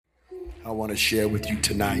I want to share with you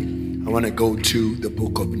tonight. I want to go to the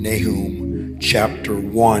book of Nahum, chapter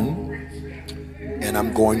 1, and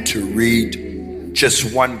I'm going to read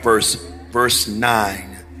just one verse, verse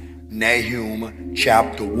 9. Nahum,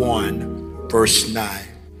 chapter 1, verse 9.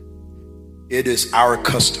 It is our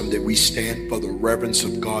custom that we stand for the reverence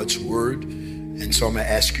of God's word, and so I'm going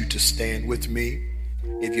to ask you to stand with me.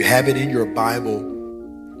 If you have it in your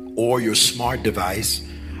Bible or your smart device,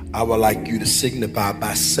 I would like you to signify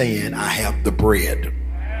by saying, I have the bread.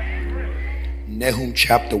 Nahum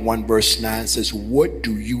chapter 1 verse 9 says, what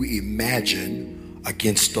do you imagine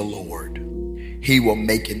against the Lord? He will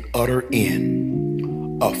make an utter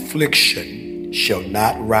end. Affliction shall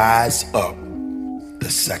not rise up the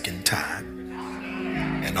second time.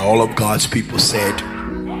 And all of God's people said,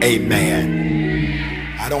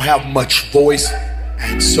 amen. I don't have much voice,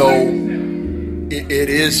 and so it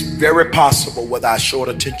is very possible with our short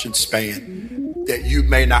attention span that you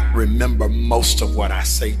may not remember most of what I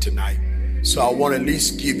say tonight. So I want to at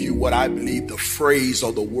least give you what I believe the phrase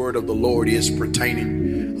or the word of the Lord is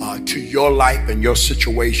pertaining to your life and your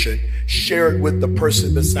situation. Share it with the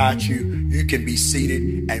person beside you. You can be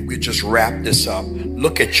seated and we just wrap this up.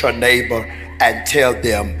 Look at your neighbor and tell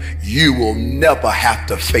them you will never have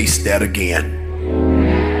to face that again.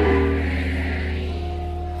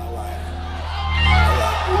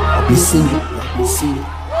 Be seated. Be seated.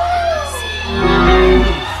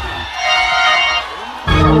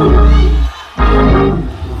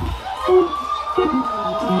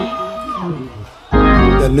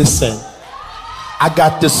 Now listen, I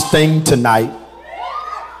got this thing tonight.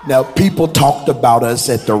 Now, people talked about us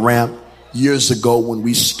at the ramp years ago when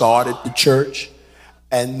we started the church,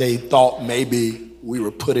 and they thought maybe we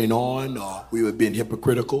were putting on or we were being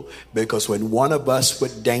hypocritical, because when one of us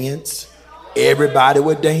would dance, everybody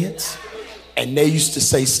would dance. And they used to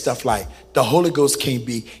say stuff like, the Holy Ghost can't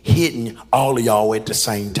be hitting all of y'all at the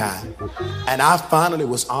same time. And I finally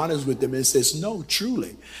was honest with them and says, no,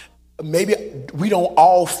 truly, maybe we don't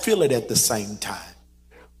all feel it at the same time.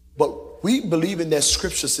 But we believe in that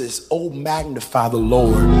scripture says, oh, magnify the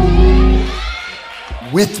Lord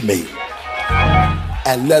with me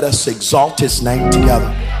and let us exalt his name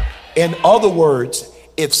together. In other words,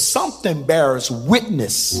 if something bears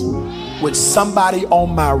witness with somebody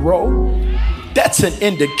on my road, that's an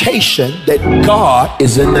indication that God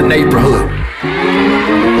is in the neighborhood.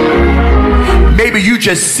 Maybe you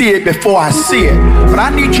just see it before I see it, but I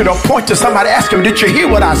need you to point to somebody, ask them, did you hear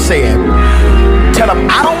what I said? Tell them,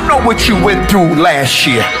 I don't know what you went through last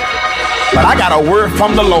year, but I got a word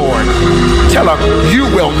from the Lord. Tell them, you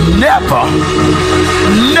will never,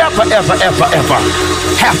 ever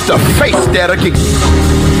have to face that again.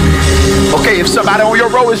 Okay, if somebody on your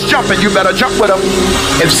row is jumping, you better jump with them.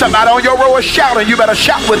 If somebody on your row is shouting, you better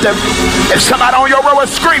shout with them. If somebody on your row is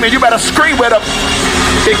screaming, you better scream with them.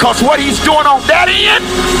 Because what he's doing on that end,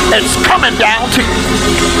 it's coming down to you.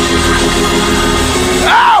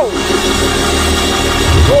 Oh!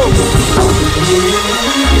 Oh.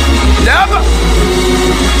 Never.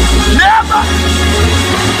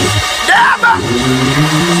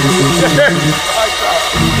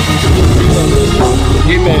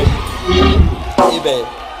 Amen. Amen.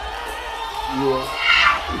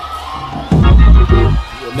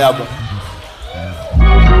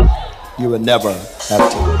 You will never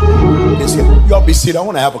have to. Listen, y'all be seated. I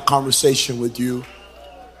want to have a conversation with you.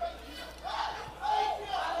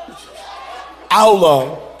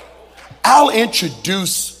 I'll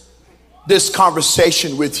introduce this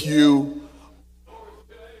conversation with you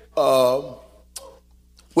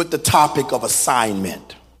with the topic of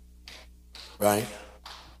assignment, right?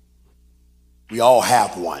 We all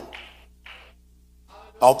have one.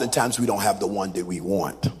 Oftentimes we don't have the one that we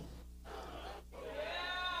want,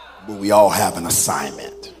 but we all have an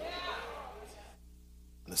assignment.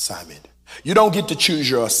 An assignment. You don't get to choose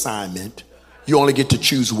your assignment. You only get to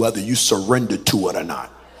choose whether you surrender to it or not.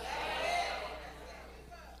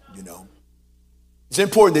 You know, it's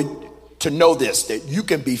important to know this, that you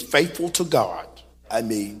can be faithful to God. I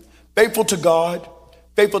mean, faithful to God,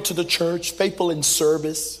 faithful to the church, faithful in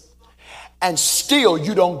service, and still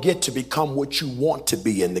you don't get to become what you want to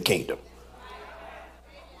be in the kingdom.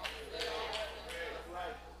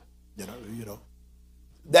 You know,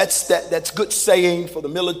 that's good saying for the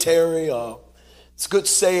military. It's good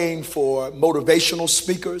saying for motivational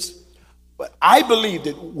speakers. But I believe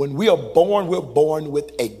that when we are born, we're born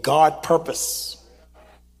with a God purpose.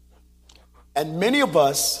 And many of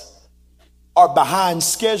us are behind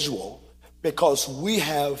schedule because we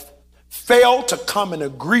have failed to come in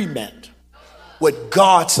agreement with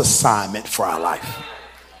God's assignment for our life.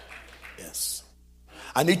 Yes.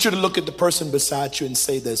 I need you to look at the person beside you and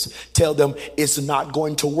say this. Tell them it's not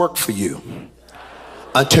going to work for you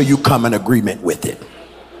until you come in agreement with it.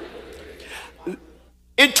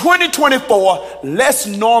 In 2024, let's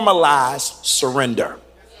normalize surrender.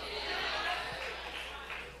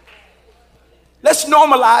 Let's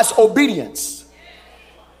normalize obedience.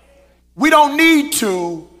 We don't need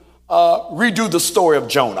to redo the story of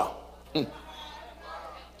Jonah.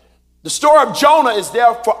 The story of Jonah is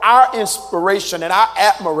there for our inspiration and our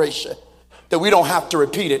admiration, that we don't have to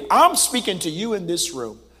repeat it. I'm speaking to you in this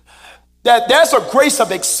room that there's a grace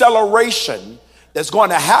of acceleration that's going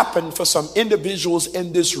to happen for some individuals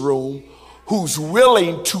in this room who's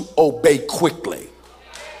willing to obey quickly.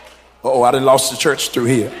 Oh, I done lost the church through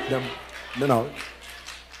here. No.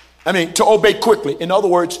 I mean, to obey quickly. In other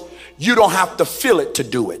words, you don't have to feel it to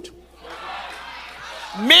do it.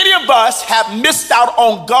 Many of us have missed out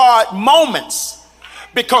on God moments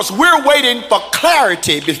because we're waiting for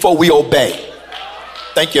clarity before we obey.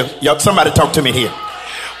 Thank you. Somebody talk to me here.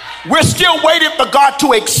 We're still waiting for God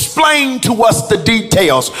to explain to us the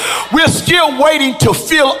details. We're still waiting to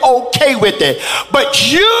feel okay with it.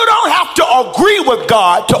 But you don't have to agree with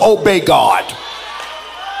God to obey God.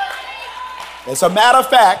 As a matter of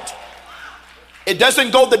fact, it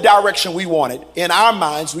doesn't go the direction we want it. In our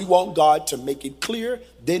minds, we want God to make it clear,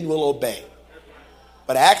 then we'll obey.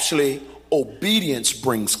 But actually, obedience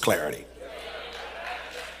brings clarity.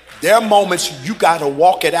 There are moments you got to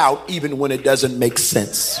walk it out even when it doesn't make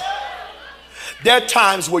sense. There are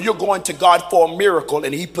times where you're going to God for a miracle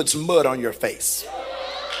and he puts mud on your face.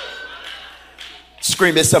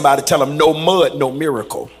 Scream at somebody, tell them no mud, no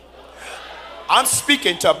miracle. I'm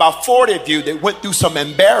speaking to about 40 of you that went through some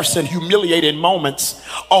embarrassing, humiliating moments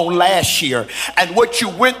on last year. And what you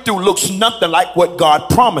went through looks nothing like what God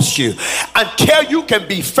promised you. Until you can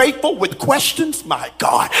be faithful with questions, my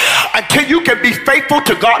God. Until you can be faithful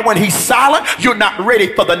to God when he's silent, you're not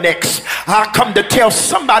ready for the next. I come to tell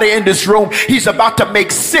somebody in this room, he's about to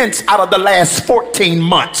make sense out of the last 14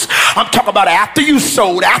 months. I'm talking about after you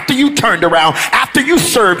sold, after you turned around, after you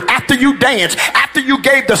served, after you danced, after you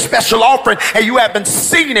gave the special offering, and you haven't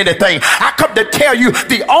seen anything. I come to tell you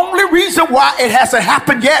the only reason why it hasn't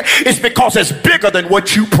happened yet is because it's bigger than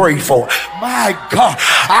what you prayed for. My God,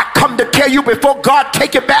 I come to tell you before God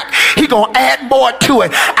take it back, he gonna add more to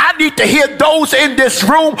it. I need to hear those in this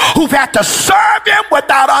room who've had to serve him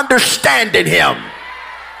without understanding him.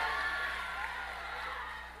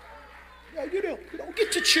 Yeah, you don't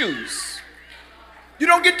get to choose. You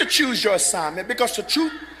don't get to choose your assignment, because the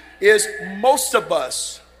truth is most of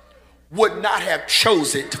us would not have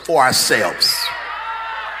chosen it for ourselves.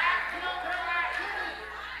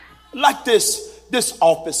 Like this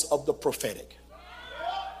office of the prophetic.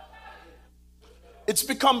 It's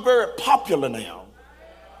become very popular now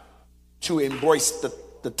to embrace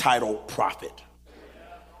the title prophet.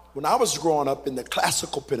 When I was growing up in the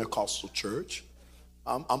classical Pentecostal church,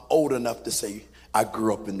 I'm old enough to say I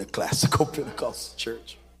grew up in the classical Pentecostal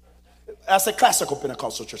church. I say classical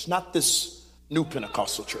Pentecostal church, not this new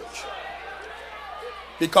Pentecostal church.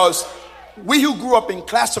 Because we who grew up in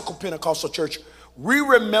classical Pentecostal church, we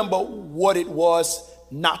remember what it was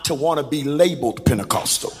not to want to be labeled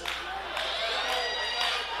Pentecostal.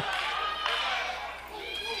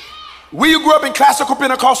 We who grew up in classical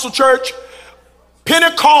Pentecostal church,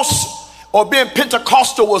 Pentecost or being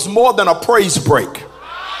Pentecostal was more than a praise break.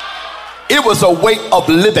 It was a way of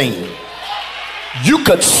living. You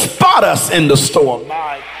could spot us in the store.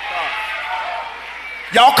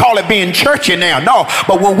 Y'all call it being churchy now. No,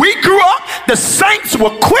 but when we grew up, the saints were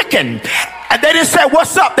quickened. And they didn't say,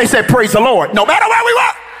 what's up? They said, praise the Lord. No matter where we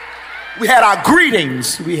were. We had our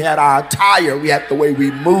greetings. We had our attire. We had the way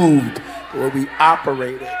we moved, the way we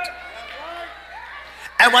operated.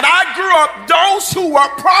 And when I grew up, those who were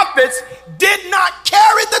prophets did not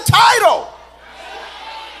carry the title.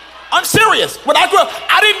 I'm serious. When I grew up,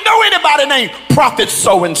 I didn't know anybody named prophet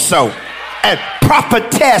so-and-so and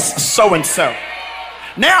prophetess so-and-so.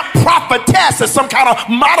 Now prophetess is some kind of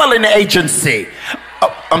modeling agency.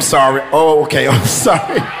 Oh, I'm sorry. Oh, okay. I'm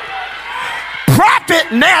sorry.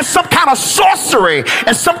 Prophet now is some kind of sorcery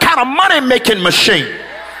and some kind of money-making machine.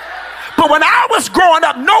 But when I was growing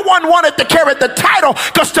up, no one wanted to carry the title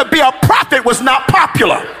because to be a prophet was not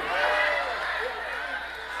popular.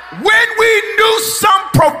 When we knew some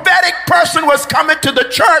prophetic person was coming to the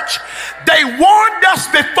church, they warned us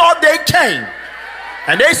before they came.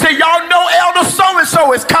 And they said, y'all know Elder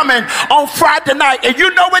so-and-so is coming on Friday night. And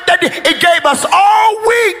you know what they did? It gave us all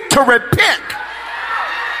week to repent.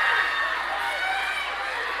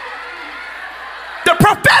 The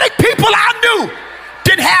prophetic people I knew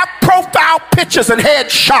didn't have profile pictures and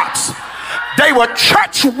headshots. They were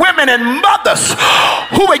church women and mothers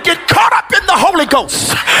who would get caught up in the Holy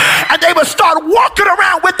Ghost, and they would start walking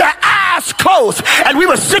around with their eyes closed, and we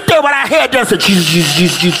would sit there with our head down and say, Jesus, Jesus,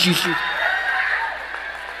 Jesus, Jesus, Jesus.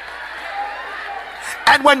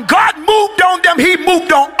 And when God moved on them, he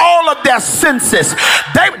moved on all of their senses.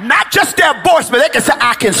 They, not just their voice, but they can say,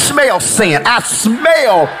 I can smell sin. I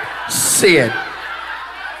smell sin.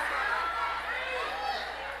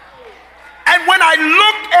 And when I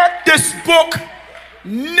look at this book,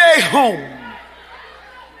 Nahum,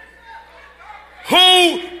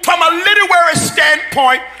 who from a literary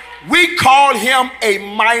standpoint, we call him a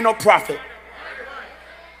minor prophet.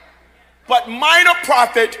 But minor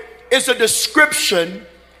prophet is a description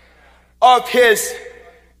of his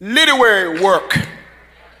literary work,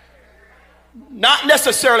 not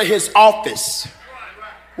necessarily his office.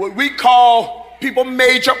 What we call people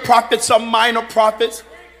major prophets or minor prophets,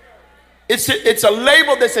 it's a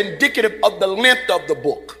label that's indicative of the length of the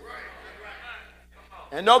book.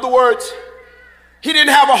 In other words, he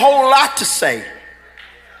didn't have a whole lot to say,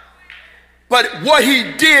 but what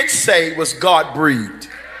he did say was God breathed.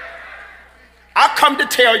 I come to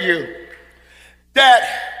tell you that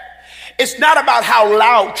it's not about how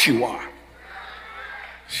loud you are.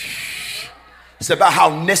 It's about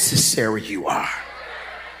how necessary you are.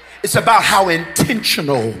 It's about how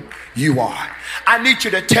intentional you are. I need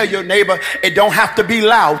you to tell your neighbor, it don't have to be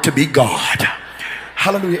loud to be God.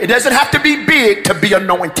 Hallelujah. It doesn't have to be big to be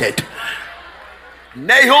anointed.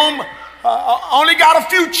 Nahum only got a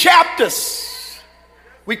few chapters.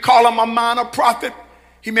 We call him a minor prophet.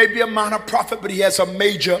 He may be a minor prophet, but he has a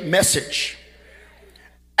major message.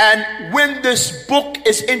 And when this book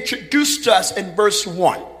is introduced to us in verse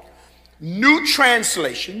 1, new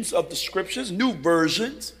translations of the scriptures, new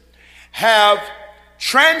versions, have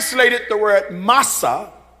translated the word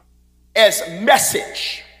masa as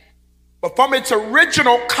message. But from its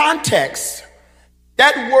original context,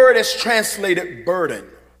 that word is translated burden.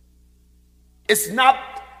 It's not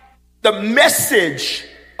the message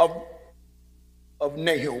of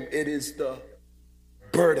Nahum, it is the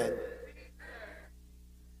burden.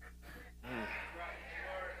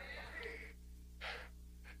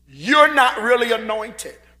 You're not really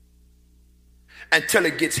anointed until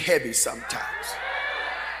it gets heavy sometimes.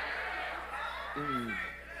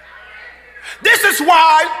 This is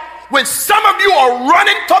why when some of you are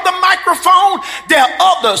running for the microphone, there are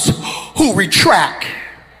others who retract.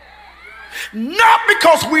 Not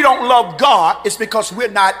because we don't love God, it's because we're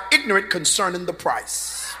not ignorant concerning the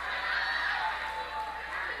price.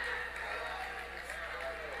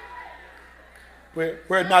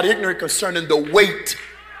 We're not ignorant concerning the weight,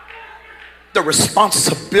 the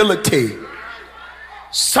responsibility.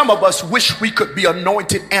 Some of us wish we could be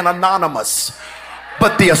anointed and anonymous,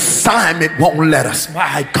 but the assignment won't let us.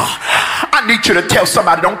 My God, I need you to tell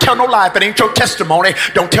somebody, don't tell no lie. If it ain't your testimony,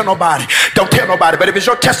 don't tell nobody. Don't tell nobody. But if it's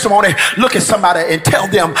your testimony, look at somebody and tell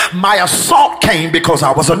them, my assault came because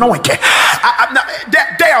I was anointed.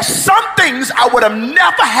 There are some things I would have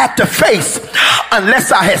never had to face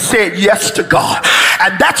unless I had said yes to God.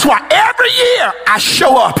 And that's why every year I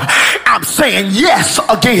show up, I'm saying yes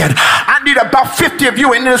again. I need about 50 of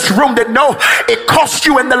you in this room that know it cost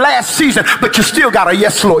you in the last season, but you still got a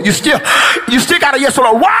yes, Lord. You still got a yes,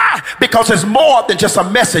 Lord. Why? Because it's more than just a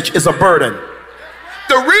message, it's a burden.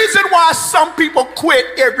 The reason why some people quit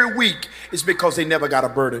every week is because they never got a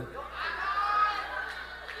burden.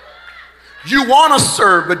 You want to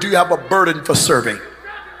serve, but do you have a burden for serving?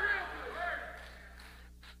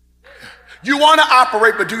 You want to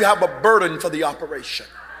operate, but do you have a burden for the operation?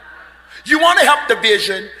 You want to help the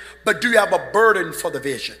vision, but do you have a burden for the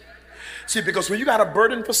vision? See, because when you got a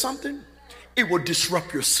burden for something, it will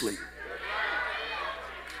disrupt your sleep.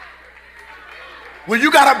 When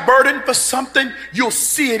you got a burden for something, you'll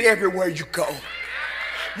see it everywhere you go.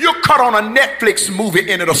 You'll cut on a Netflix movie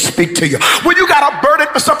and it'll speak to you. When you got a burden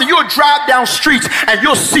for something, you'll drive down streets and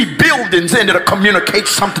you'll see buildings and it'll communicate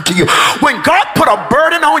something to you. When God put a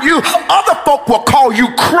burden on you, other folk will call you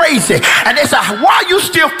crazy. And they say, why are you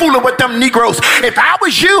still fooling with them Negroes? If I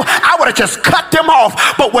was you, I would have just cut them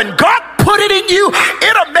off. But when God put it in you,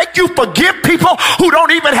 it'll make you forgive people who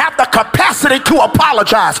don't even have the capacity to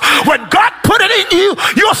apologize. When God put it in you,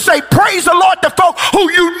 you'll say, praise the Lord to folk who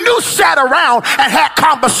you knew sat around and had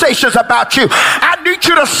conversations about you. I need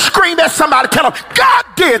you to scream at somebody, tell them, God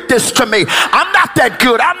did this to me. I'm not that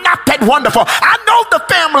good. I'm not that wonderful. I know the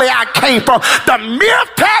family I came from. The mere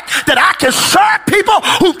fact that I can serve people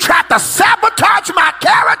who try to sabotage my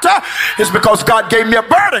character It's because God gave me a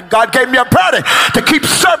burden. God gave me a burden to keep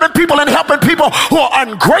serving people and helping people who are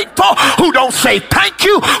ungrateful, who don't say thank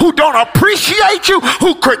you, who don't appreciate you,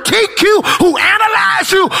 who critique you, who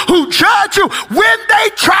analyze you, who judge you. When they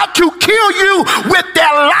try to kill you with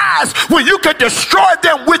their lies, when you can destroy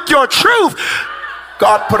them with your truth,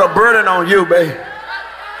 God put a burden on you, babe.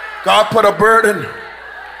 God put a burden.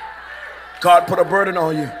 God put a burden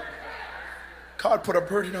on you. God put a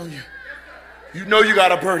burden on you. You know you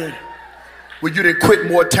got a burden when you didn't quit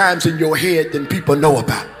more times in your head than people know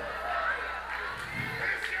about.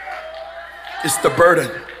 It's the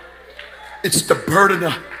burden. It's the burden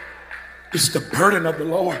of the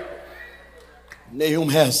Lord. Nahum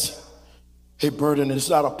has a burden. It's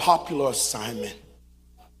not a popular assignment.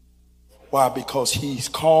 Why? Because he's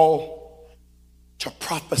called to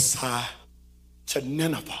prophesy to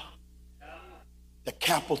Nineveh, the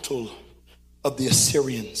capital of the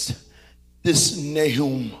Assyrians. This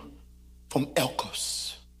Nahum from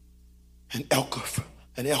Elkos, an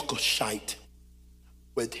Elkoshite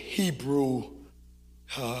with Hebrew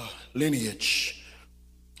lineage.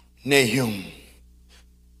 Nahum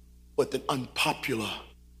with an unpopular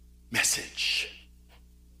message.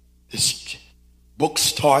 This book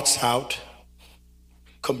starts out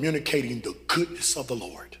communicating the goodness of the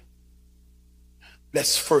Lord.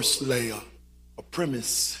 Let's first lay a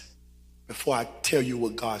premise before I tell you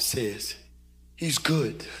what God says. He's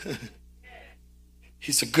good.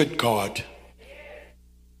 He's a good God.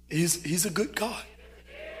 He's a good God.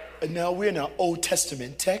 And now we're in an Old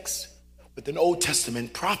Testament text with an Old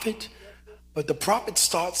Testament prophet, but the prophet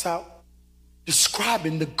starts out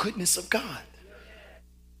describing the goodness of God.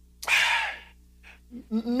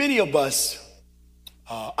 Many of us,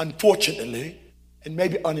 unfortunately, and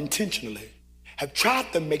maybe unintentionally, have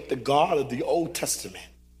tried to make the God of the Old Testament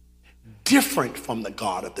different from the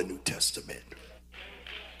God of the New Testament.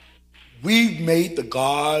 We've made the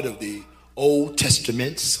God of the Old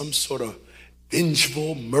Testament some sort of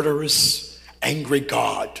vengeful, murderous, angry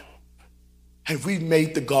God. And we've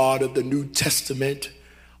made the God of the New Testament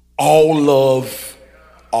all love,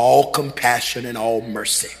 all compassion, and all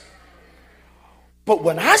mercy. But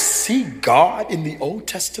when I see God in the Old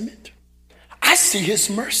Testament, I see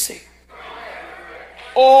his mercy.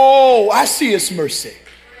 Oh, I see his mercy.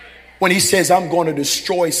 When he says, I'm going to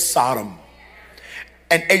destroy Sodom,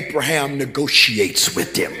 and Abraham negotiates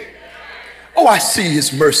with him. Oh, I see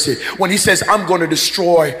his mercy. When he says, I'm going to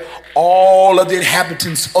destroy all of the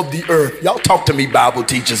inhabitants of the earth. Y'all talk to me, Bible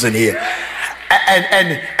teachers in here.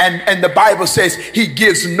 And the Bible says he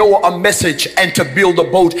gives Noah a message and to build a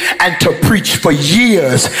boat and to preach for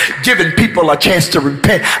years, giving people a chance to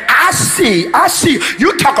repent. I see.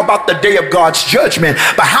 You talk about the day of God's judgment,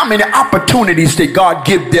 but how many opportunities did God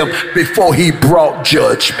give them before he brought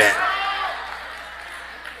judgment?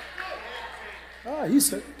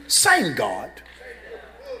 He's the same God.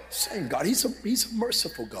 Same God. He's a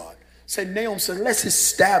merciful God. Say, Nahum said, let's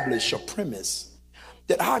establish a premise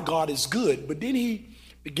that our God is good. But then he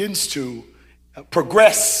begins to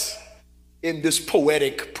progress in this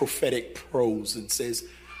poetic, prophetic prose and says,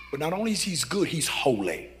 but not only is he good, he's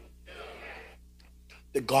holy.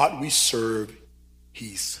 The God we serve,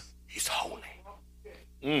 he's holy.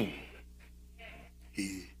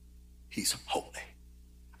 He's holy.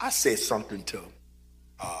 I said something to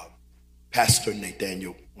Pastor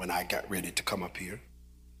Nathaniel when I got ready to come up here.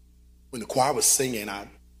 When the choir was singing,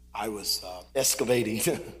 I was excavating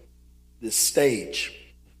this stage,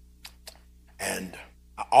 and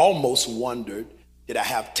I almost wondered, did I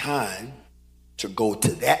have time to go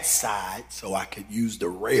to that side so I could use the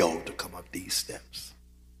rail to come up these steps?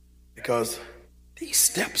 Because these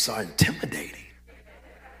steps are intimidating.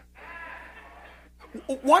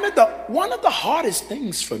 One of the hardest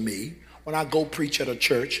things for me when I go preach at a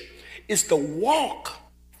church is to walk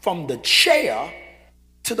from the chair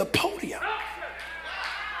to the podium.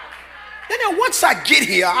 Then once I get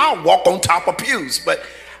here, I'll walk on top of pews. But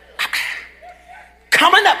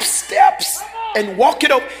coming up steps and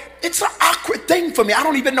walking up, it's an awkward thing for me. I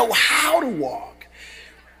don't even know how to walk.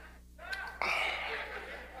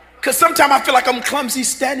 Because sometimes I feel like I'm clumsy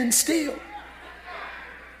standing still.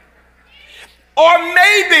 Or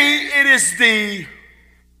maybe it is the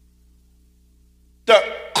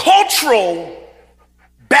cultural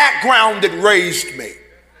background that raised me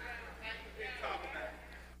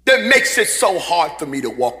that makes it so hard for me to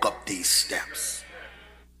walk up these steps.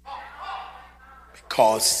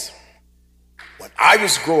 Because when I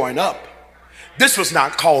was growing up, this was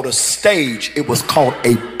not called a stage, it was called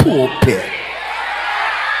a pulpit.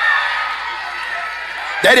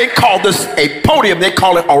 They didn't call this a podium, they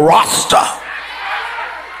call it a roster.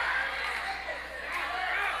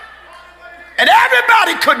 And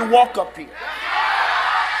everybody couldn't walk up here.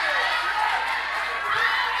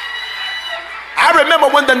 I remember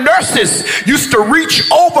when the nurses used to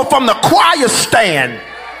reach over from the choir stand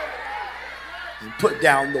and put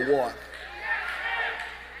down the water.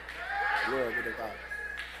 Glory to God.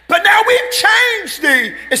 But now we've changed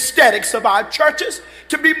the aesthetics of our churches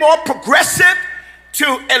to be more progressive, to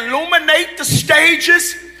illuminate the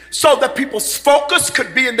stages so that people's focus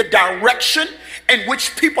could be in the direction in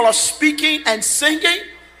which people are speaking and singing.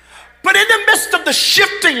 But in the midst of the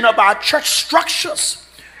shifting of our church structures,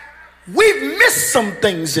 we've missed some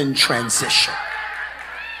things in transition.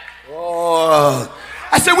 Oh,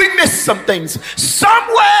 I said we missed some things.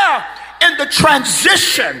 Somewhere in the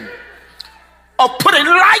transition of putting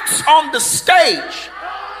lights on the stage,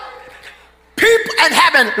 people, and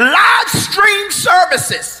having live stream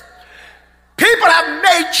services, people have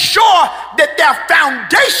made sure that their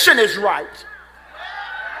foundation is right,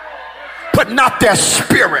 but not their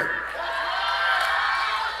spirit.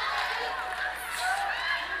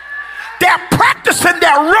 They're practicing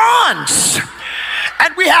their runs,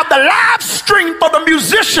 and we have the live stream for the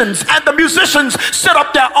musicians, and the musicians set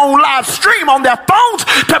up their own live stream on their phones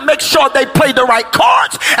to make sure they play the right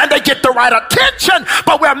chords and they get the right attention.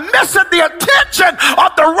 But we're missing the attention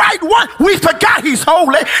of the right one. We forgot he's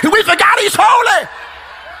holy. We forgot he's holy.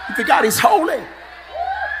 We forgot he's holy.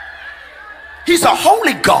 He's a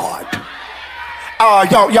holy God.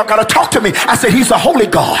 Y'all gotta talk to me. I said he's a holy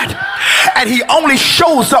God, and he only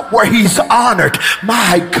shows up where he's honored.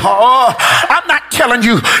 My God, I'm not telling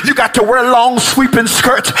you got to wear long sweeping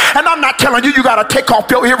skirts, and I'm not telling you got to take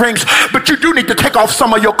off your earrings, but you do need to take off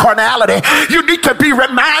some of your carnality. You need to be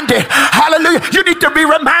reminded, hallelujah, you need to be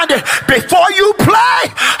reminded before you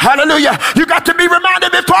play, hallelujah, you got to be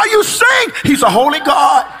reminded before you sing, he's a holy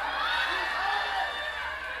God.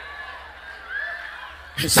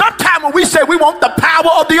 Sometimes when we say we want the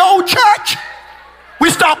power of the old church, we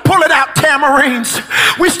start pulling out tamarines.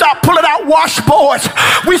 We start pulling out washboards.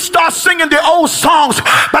 We start singing the old songs.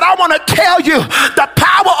 But I want to tell you, the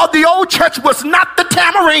power of the old church was not the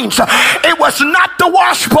tamarines. It was not the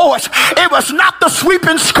washboards. It was not the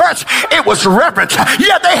sweeping skirts. It was reverence.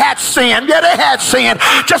 Yeah, they had sin. Yeah, they had sin.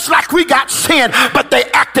 Just like we got sin, but they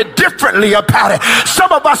acted differently about it.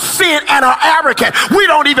 Some of us sin and are arrogant. We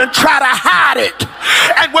don't even try to hide it.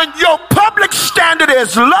 And when your public standard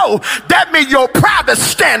is low, that means your private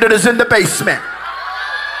standard is in the basement.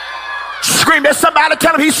 Scream at somebody,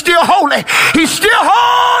 tell him he's still holy. He's still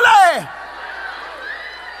holy.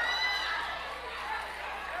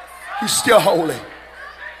 He's still holy.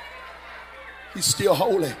 He's still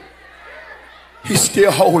holy. He's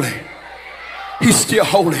still holy. He's still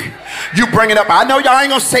holy. You bring it up. I know y'all ain't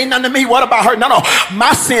gonna say nothing to me. What about her? No.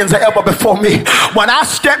 My sins are ever before me. When I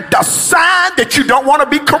step, the sign that you don't want to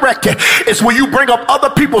be corrected is when you bring up other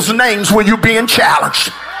people's names when you're being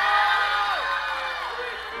challenged.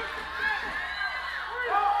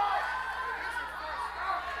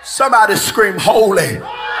 Somebody scream holy.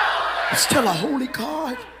 He's still a holy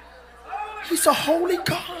God. He's a holy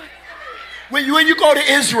God. When you go to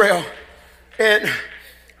Israel, and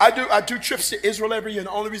I do trips to Israel every year, and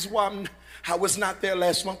the only reason why I was not there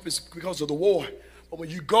last month is because of the war. But when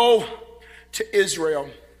you go to Israel,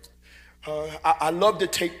 I love to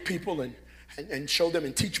take people and show them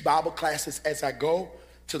and teach Bible classes as I go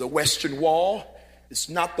to the Western Wall. It's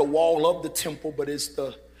not the wall of the temple, but it's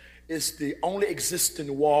the only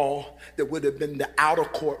existing wall that would have been the outer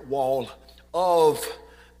court wall of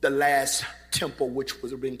the last temple, which would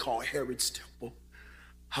have been called Herod's temple.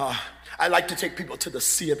 I like to take people to the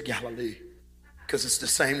Sea of Galilee because it's the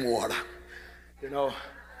same water. You know,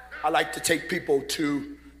 I like to take people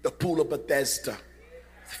to the Pool of Bethesda,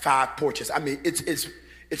 5 porches. I mean, it's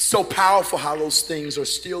so powerful how those things are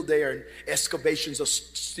still there, and excavations are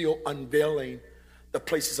still unveiling the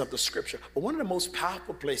places of the scripture. But one of the most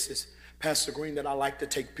powerful places, Pastor Green, that I like to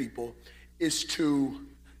take people is to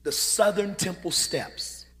the Southern Temple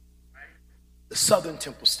Steps. The Southern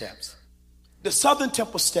Temple Steps. The Southern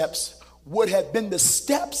Temple Steps would have been the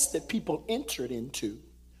steps that people entered into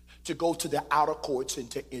to go to the outer courts and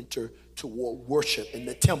to enter to worship in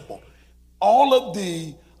the temple. All of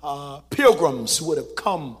the pilgrims would have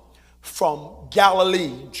come from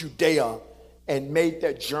Galilee, Judea, and made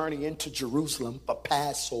their journey into Jerusalem for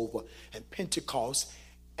Passover and Pentecost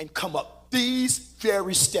and come up these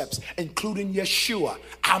very steps, including Yeshua,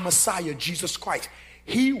 our Messiah, Jesus Christ.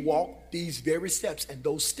 He walked these very steps, and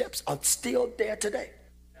those steps are still there today.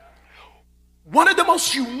 One of the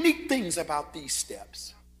most unique things about these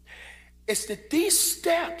steps is that these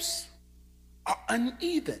steps are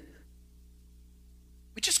uneven,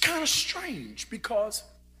 which is kind of strange because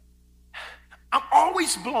I'm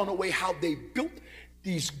always blown away how they built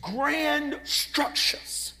these grand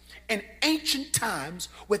structures in ancient times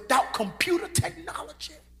without computer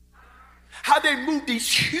technology. How they moved these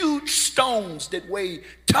huge stones that weigh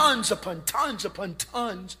tons upon tons upon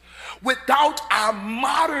tons without our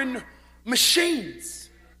modern machines.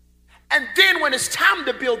 And then when it's time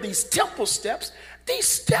to build these temple steps, these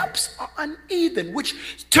steps are uneven, which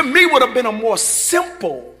to me would have been a more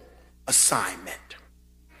simple assignment.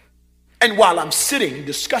 And while I'm sitting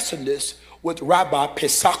discussing this with Rabbi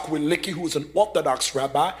Pesach Wilicki, who is an Orthodox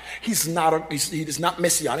rabbi, he is not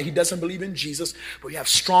Messianic, he doesn't believe in Jesus, but we have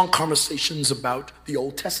strong conversations about the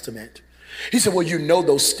Old Testament. He said, well, you know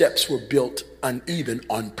those steps were built uneven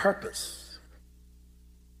on purpose.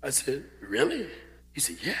 I said, really? He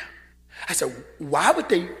said, yeah. I said, why would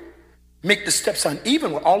they make the steps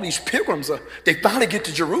uneven when all these pilgrims they finally get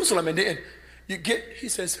to Jerusalem and then he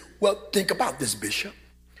says, well, think about this, Bishop.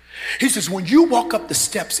 He says, when you walk up the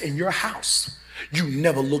steps in your house, you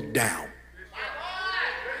never look down.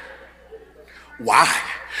 Why?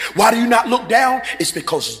 Why do you not look down? It's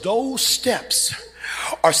because those steps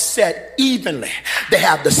are set evenly. They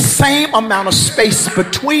have the same amount of space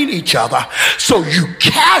between each other, so you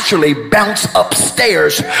casually bounce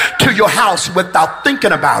upstairs to your house without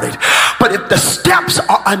thinking about it. But if the steps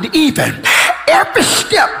are uneven, every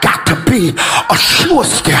step got to be a sure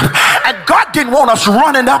step. And God didn't want us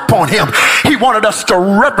running up on him. He wanted us to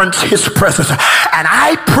reverence his presence. And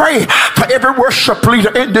I pray for every worship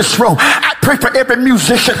leader in this room. I pray for every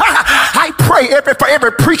musician. I pray for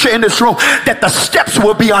every preacher in this room that the steps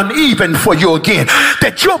will be uneven for you again.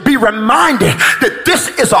 That you'll be reminded that this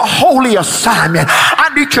is a holy assignment.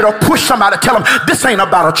 I need you to push somebody, tell them this ain't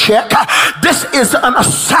about a check. This is an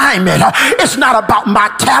assignment. It's not about my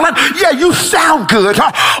talent. Yeah, you sound good.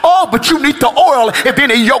 Oh, but you need the oil if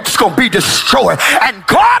any yoke's gonna be destroyed. And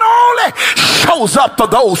God only shows up for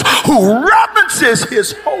those who reverences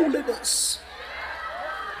his holiness.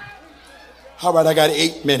 All right, I got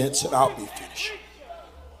 8 minutes and I'll be finished.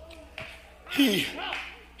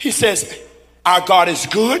 He says, our God is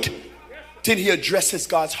good. Then he addresses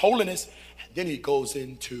God's holiness. And then he goes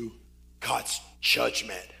into God's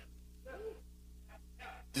judgment.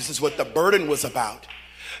 This is what the burden was about.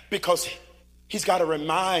 Because he's got to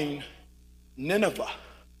remind Nineveh,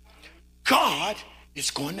 God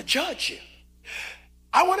is going to judge you.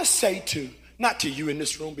 I want to say not to you in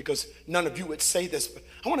this room, because none of you would say this, but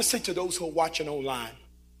I want to say to those who are watching online,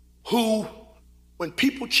 who, when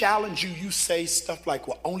people challenge you, you say stuff like,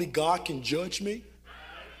 well, only God can judge me.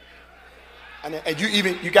 And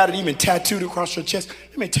you got it even tattooed across your chest.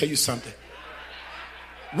 Let me tell you something.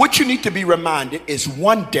 What you need to be reminded is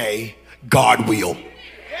one day God will.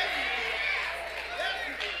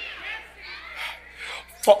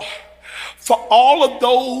 For all of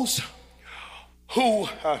those who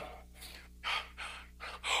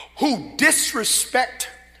disrespect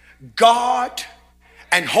God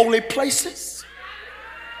and holy places,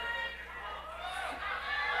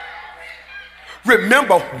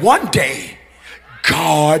 remember, one day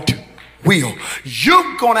God will.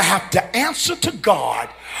 You're going to have to answer to God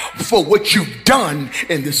for what you've done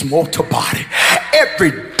in this mortal body.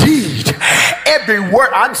 Every deed, every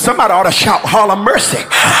word. Somebody ought to shout, "Hall of mercy."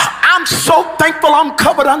 I'm so thankful I'm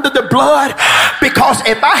covered under the blood, because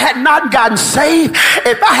if I had not gotten saved,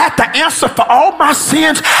 if I had to answer for all my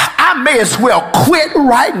sins, I may as well quit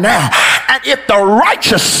right now. And if the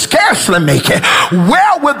righteous scarcely make it,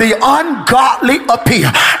 where will the ungodly appear?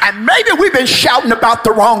 And maybe we've been shouting about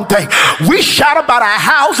the wrong thing. We shout about our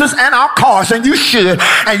houses and our cars, and you should.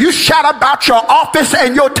 And you shout about your office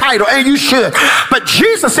and your title, and you should. But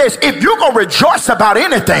Jesus says, if you're going to rejoice about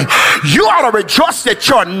anything, you ought to rejoice that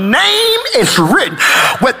your name is written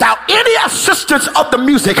without any assistance of the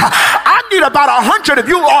music. I need about 100 of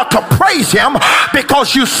you all to praise him,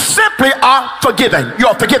 because you simply are forgiven.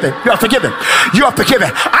 You're forgiven. You're forgiven. You're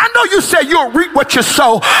forgiven. I know you say you'll reap what you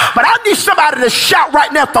sow, but I need somebody to shout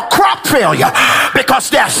right now for crop failure, because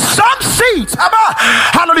there's some seeds,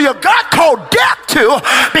 hallelujah, God called death to,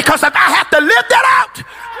 because if I have to live that out,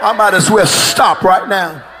 I might as well stop right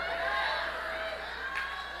now.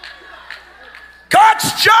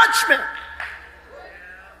 God's judgment.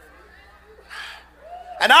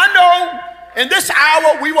 And I know in this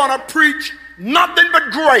hour we want to preach nothing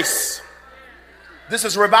but grace. This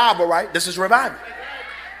is revival, right? This is revival.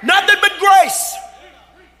 Nothing but grace.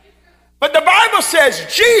 But the Bible says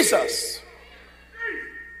Jesus,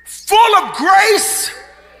 full of grace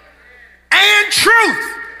and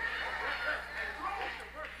truth.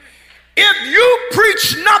 If you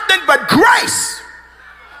preach nothing but grace,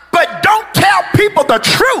 but don't tell people the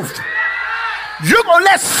truth, You're going to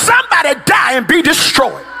let somebody die and be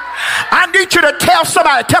destroyed. I need you to tell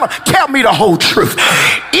somebody, tell me the whole truth.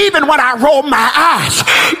 Even when I roll my eyes,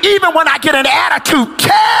 even when I get an attitude,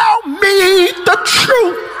 tell me the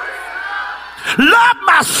truth. Love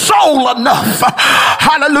my soul enough.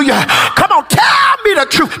 Hallelujah. Come on, tell me the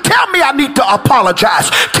truth. Tell me I need to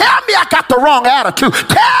apologize. Tell me I got the wrong attitude.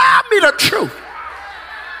 Tell me the truth.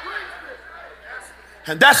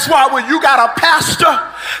 And that's why when you got a pastor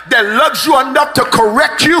that loves you enough to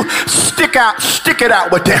correct you, stick it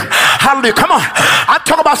out with them. Hallelujah. Come on. I'm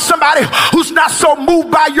talking about somebody who's not so moved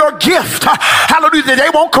by your gift. Hallelujah. That they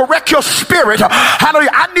won't correct your spirit. Hallelujah.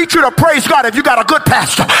 I need you to praise God if you got a good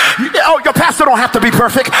pastor. Your pastor don't have to be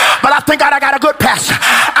perfect, but I thank God I got a good pastor.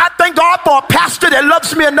 I thank God for a pastor that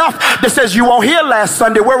loves me enough that says, you weren't here last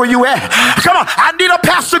Sunday. Where were you at? Come on. I need a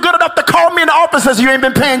pastor good enough to call me in the office and says, you ain't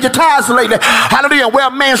been paying your tithes lately. Hallelujah. Where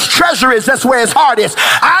a man's treasure is, that's where his heart is.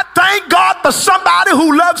 I thank God for somebody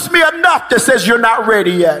who loves me enough that says you're not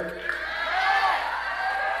ready yet.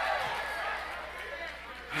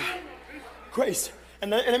 Grace.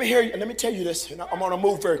 And let me hear you, and let me tell you this, and I'm going to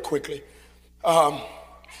move very quickly. I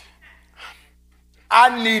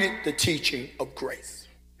needed the teaching of grace.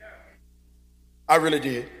 I really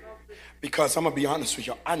did. Because I'm going to be honest with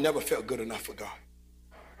you, I never felt good enough for God.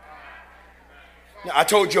 Now, I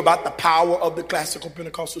told you about the power of the classical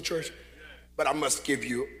Pentecostal church, but I must give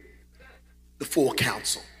you the full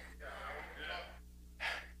counsel.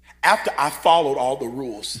 After I followed all the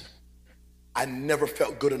rules, I never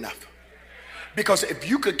felt good enough. Because if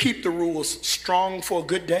you could keep the rules strong for a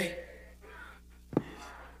good day,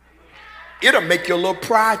 it'll make you a little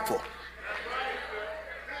prideful.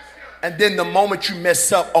 And then the moment you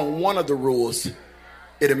mess up on one of the rules,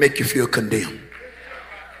 it'll make you feel condemned.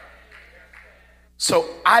 So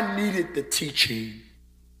I needed the teaching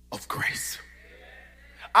of grace.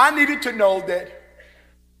 I needed to know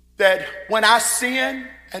that when I sin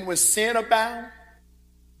and when sin abounds,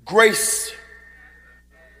 grace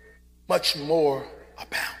much more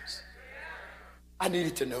abounds. I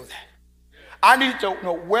needed to know that. I needed to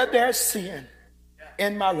know where there's sin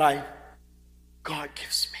in my life, God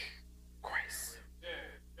gives me grace.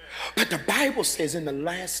 But the Bible says in the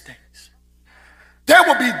last days, there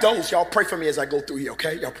will be those, y'all pray for me as I go through here,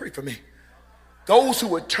 okay? Y'all pray for me. Those who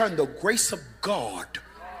would turn the grace of God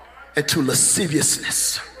into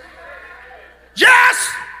lasciviousness.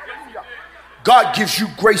 Yes! God gives you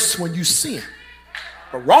grace when you sin.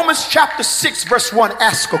 But Romans chapter 6 verse 1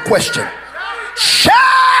 asks a question.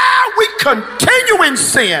 Shall we continue in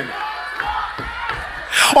sin?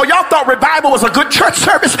 Oh, y'all thought revival was a good church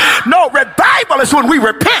service? No, revival is when we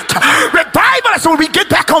repent. Revival is when we get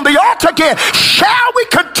back on the altar again. Shall we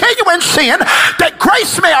continue in sin that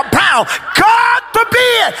grace may abound? God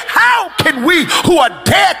forbid. How can we who are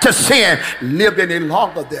dead to sin live any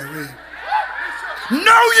longer therein?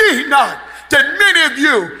 Know ye not that many of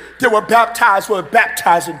you that were baptized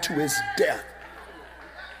into his death?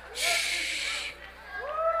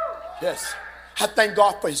 Yes, I thank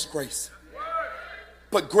God for his grace.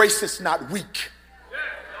 But grace is not weak.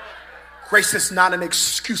 Grace is not an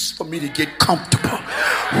excuse for me to get comfortable.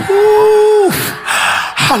 Woo.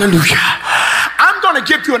 Hallelujah. I'm going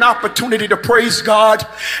to give you an opportunity to praise God,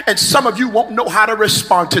 and some of you won't know how to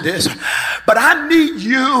respond to this, but I need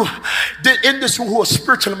you in this room who are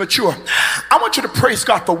spiritually mature. I want you to praise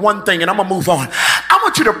God for one thing, and I'm going to move on. I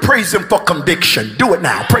want you to praise him for conviction. Do it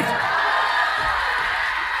now. Praise him.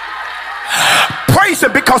 Praise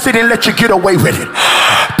him because he didn't let you get away with it.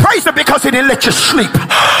 Praise him because he didn't let you sleep.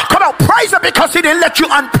 Come on, praise him because he didn't let you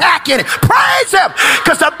unpack in it. Praise him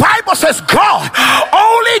because the Bible says God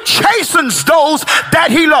only chastens those that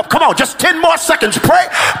he loves. Come on, just 10 more seconds.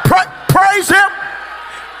 Praise him.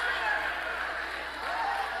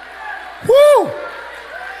 Woo.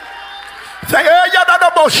 Hey,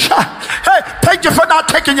 thank you for not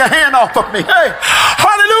taking your hand off of me. Hey,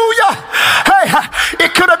 hallelujah. Hey,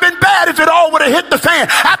 it could have been bad if it all would have hit the fan.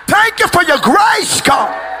 I thank you for your grace,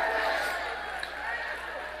 God.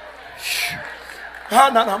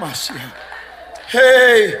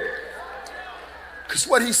 Hey, because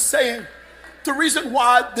what he's saying, the reason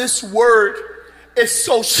why this word is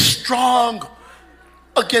so strong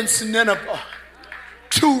against Nineveh,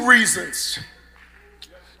 two reasons.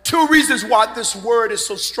 Two reasons why this word is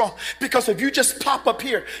so strong. Because if you just pop up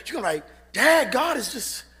here, you're like, Dad, God is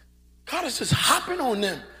just hopping on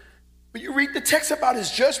them. When you read the text about his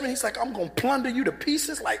judgment, he's like, I'm going to plunder you to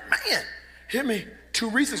pieces. Like, man, hear me. Two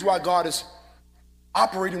reasons why God is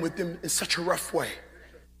operating with them in such a rough way.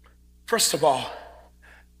 First of all,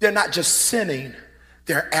 they're not just sinning,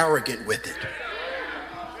 they're arrogant with it.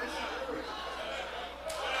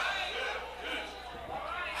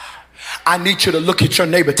 I need you to look at your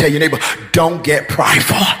neighbor. Tell your neighbor, don't get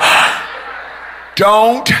prideful.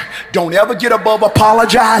 Don't ever get above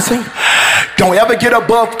apologizing. Don't ever get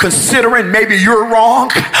above considering maybe you're wrong.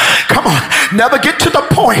 Come on, never get to the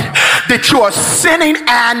point that you are sinning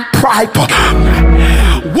and prideful.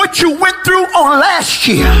 What you went through on last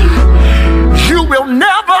year, you will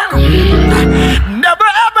never,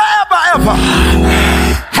 ever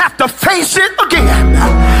have to face it again.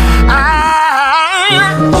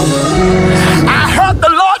 I heard the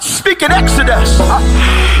Lord speak in Exodus.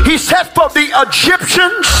 He said, for the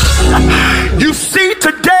Egyptians you see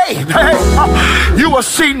today, you will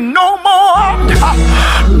see no more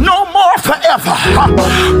forever.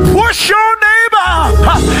 Push your neighbor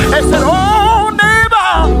and said, oh neighbor,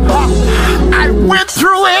 I went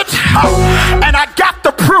through it and I got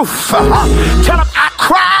the proof. Tell him I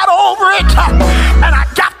cried over it and I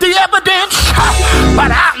got the evidence,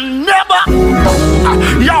 but I'll never,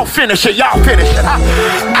 y'all finish it. I'll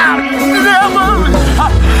never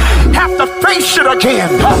have to face it again.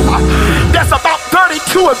 There's about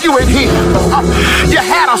 32 of you in here. You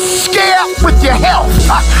had a scare with your health.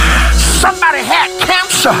 Somebody had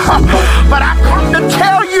cancer, but I come to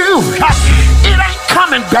tell you, it ain't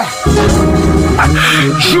coming back.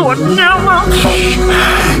 You will never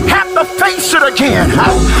have to face it again.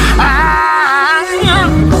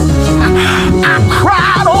 I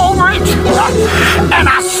cried over it and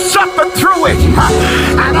I suffered through it.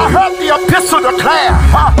 And I heard the epistle declare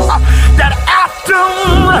that after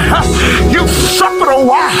you suffered a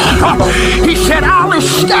while, he said, I'll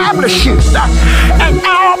establish you and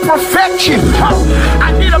I'll perfect you.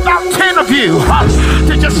 I need about 10 of you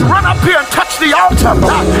to just run up here and touch the altar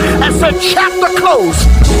and say, chapter closed.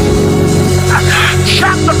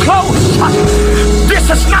 Chapter closed. This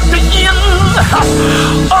is not the end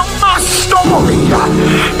of my story.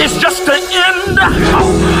 It's just the end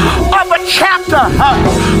of a chapter.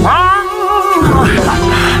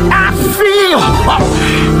 I feel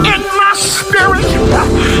in my spirit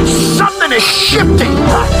something is shifting.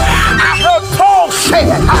 I heard Paul say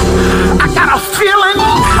it. I got a feeling.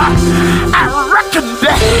 I reckon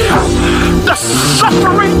that the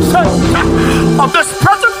sufferings of this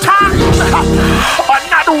present time are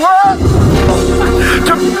not worth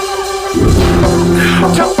to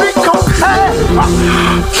be compared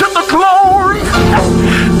to the glory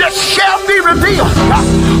that shall be revealed.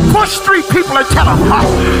 Push 3 people and tell them,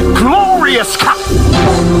 glory is coming.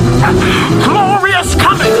 Glory is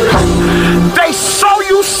coming. They saw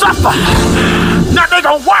you suffer. Now they're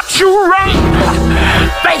going to watch you reign.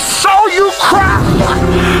 They saw you cry.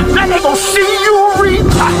 Now they're going to see you reap.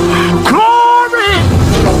 Glory.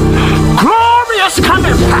 Glory is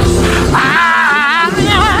coming.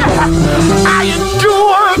 I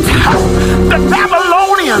endured the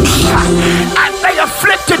Babylonians and they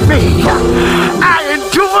afflicted me. I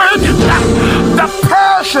endured the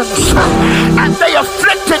Persians and they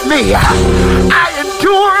afflicted me. I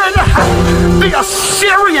endured the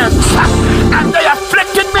Assyrians and they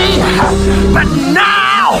afflicted me. But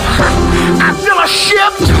now I feel a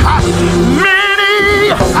shift.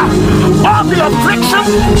 Many of the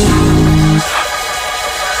afflictions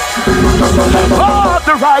of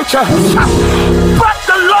the righteous, but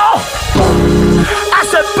the Lord, I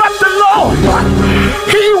said, but the Lord,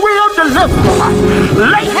 he will deliver.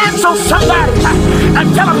 Lay hands on somebody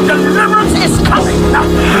and tell them deliverance is coming.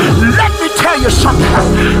 Let me tell you something.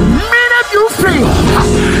 Many of you feel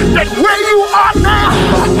that where you are now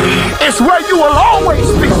is where you will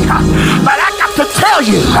always be. But I got to tell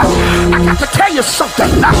you something.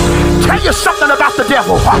 Tell you something about the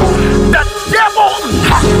devil. The devil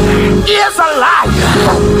is a liar.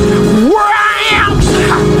 Where I am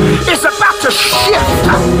is about to shift.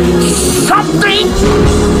 Something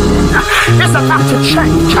is about to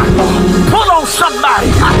change. Pull on somebody.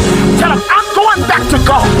 Tell them, I'm going back to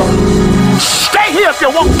God. Stay here if you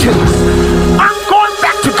want to. I'm going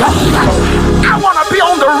back to God. I want to be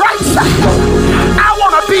on the right side. I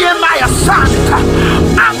want to be in my assignment.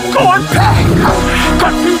 I'm going back.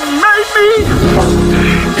 Because he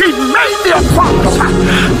made me a promise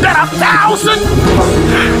that 1,000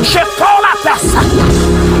 shall fall at that side.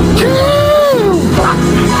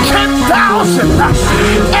 10,000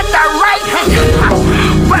 at the right hand.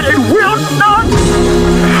 But it will not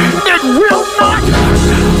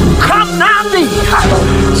come nigh me.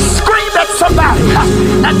 Scream at somebody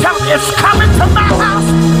and tell them it's coming to my house.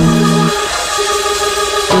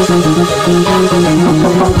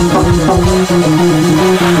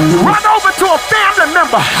 Run over to a family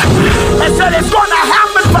member and say it's going to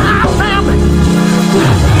happen for our family.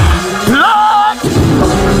 Blood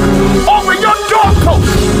over your doorpost.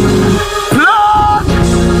 Blood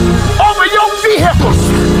over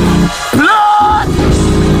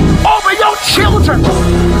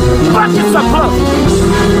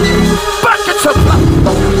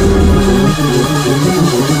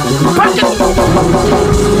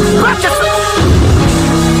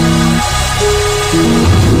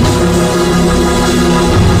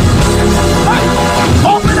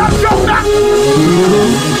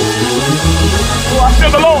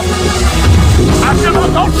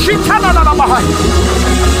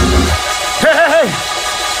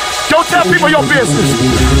tell people your business.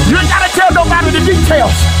 You ain't got to tell nobody the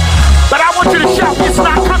details. But I want you to shout, it's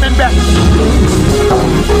not coming back.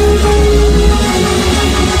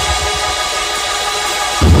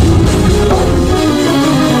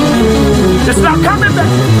 It's not coming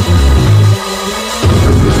back.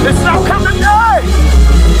 It's not coming back.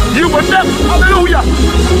 You will never, hallelujah.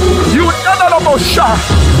 You will never almost shy.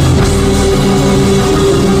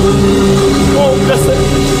 Oh, listen.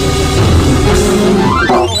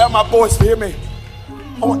 I don't have my voice to hear me.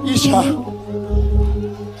 I want Isha.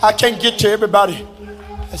 I can't get to everybody.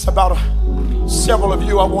 It's about several of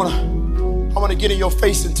you. I want to get in your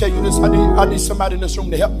face and tell you this. I need somebody in this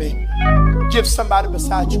room to help me. Give somebody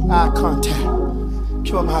beside you eye contact.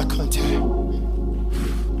 Give them eye contact.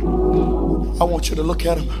 I want you to look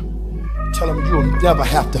at them. Tell them you'll never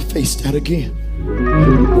have to face that again.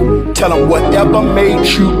 Tell them whatever made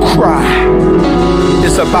you cry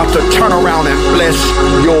is about to turn around and bless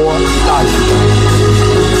your life.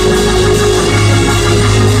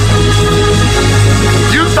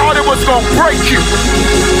 You thought it was going to break you.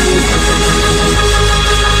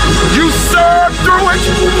 You served through it.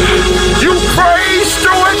 You praised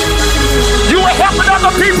through it. You were helping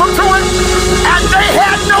other people through it. And they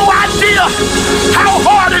had no idea how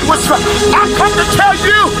hard it was. I've come to tell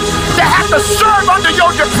you, to have to serve under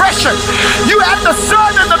your depression. You have to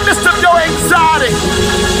serve in the midst of your anxiety.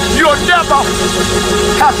 You'll never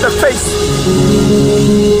have to face it.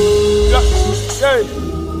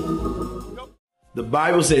 The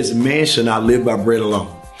Bible says man shall not live by bread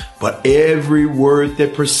alone, but every word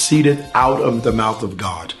that proceedeth out of the mouth of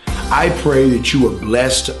God. I pray that you are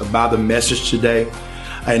blessed by the message today.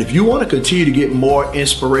 And if you want to continue to get more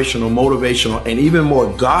inspirational, motivational, and even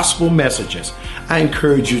more gospel messages, I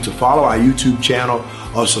encourage you to follow our YouTube channel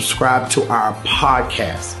or subscribe to our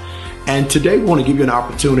podcast. And today we want to give you an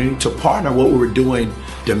opportunity to partner what we're doing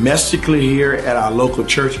domestically here at our local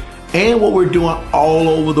church and what we're doing all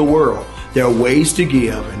over the world. There are ways to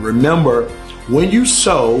give. And remember, when you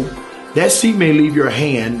sow, that seed may leave your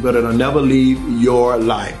hand, but it'll never leave your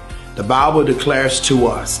life. The Bible declares to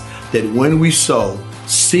us that when we sow,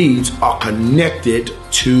 seeds are connected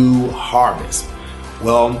to harvest.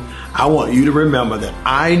 Well, I want you to remember that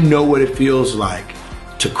I know what it feels like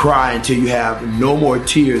to cry until you have no more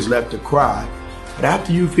tears left to cry. But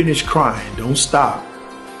after you finish crying, don't stop.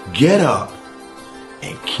 Get up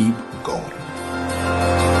and keep going.